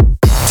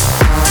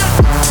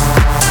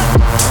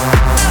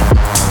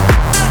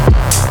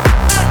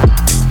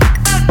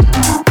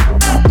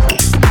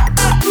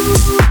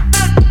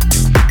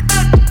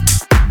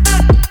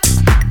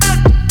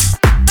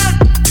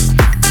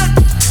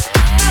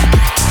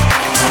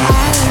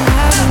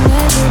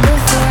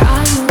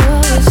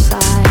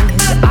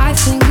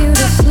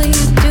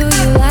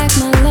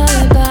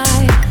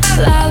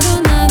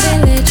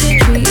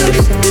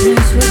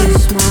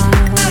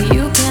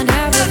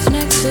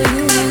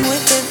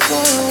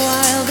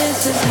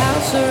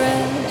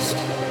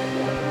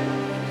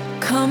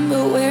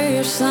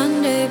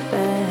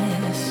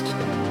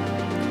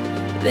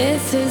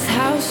 This is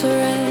house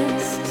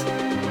arrest.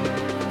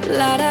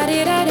 La da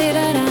di da di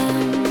da da.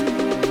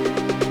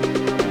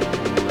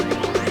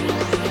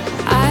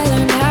 I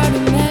learned how to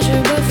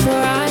measure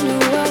before I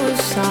knew what was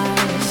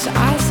size.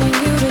 I sing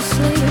you to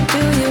sleep.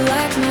 Do you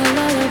like my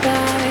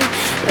lullaby?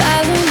 La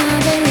luna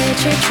de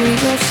leche, treat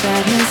your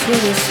sadness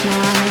with a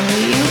smile.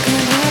 You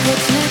can have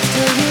what's next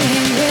till you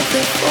hang with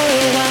it for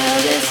a while.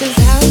 This is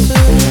house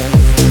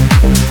arrest.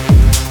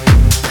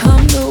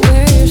 Come to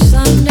wear your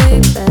Sunday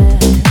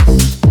best.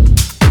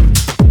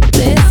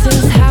 This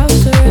is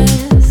house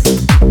arrest.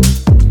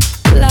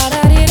 La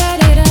da di da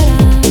di da da.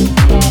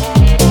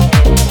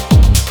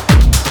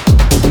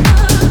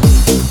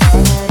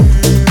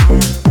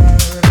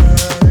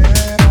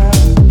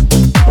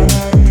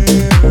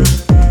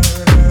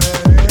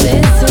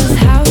 This is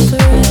house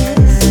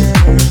arrest.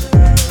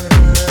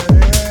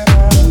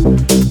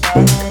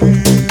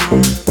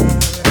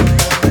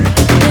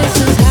 This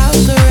is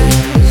house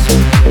arrest.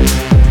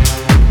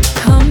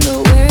 Come to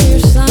wear your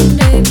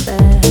Sunday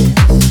best.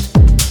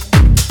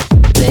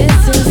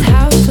 This is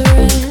house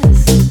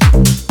arrest.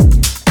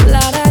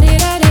 La da di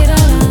da di da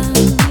da.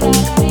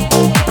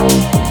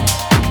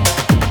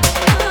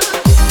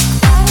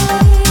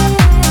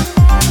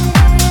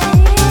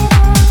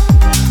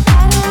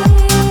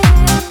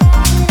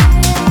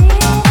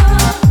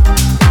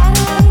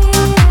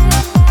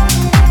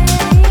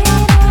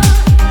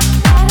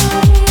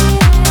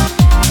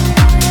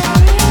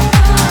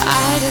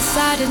 I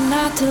decided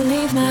not to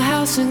leave my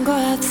house and go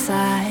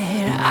outside.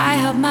 I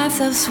helped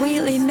myself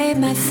sweetly, made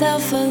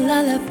myself a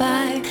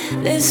lullaby.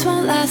 This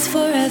won't last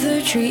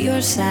forever, treat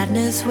your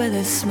sadness with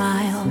a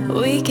smile.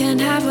 We can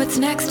have what's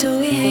next till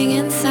we hang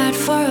inside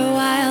for a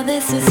while.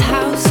 This is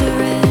house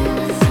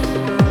arrest.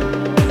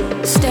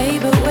 Stay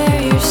but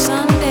wear your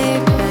Sunday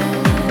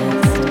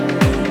best.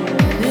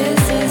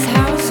 This is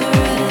house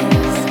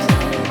arrest.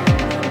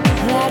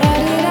 La da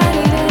di da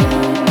di da.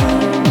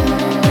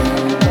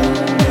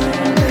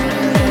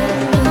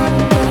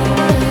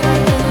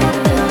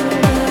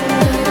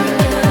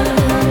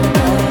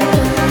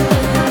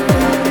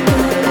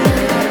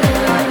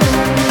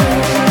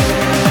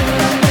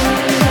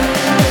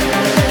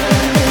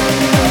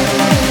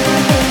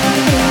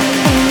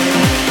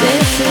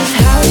 This is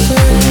house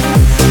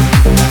arrest.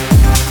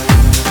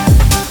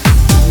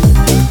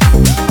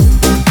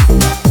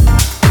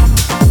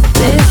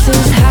 This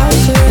is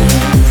house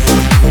arrest.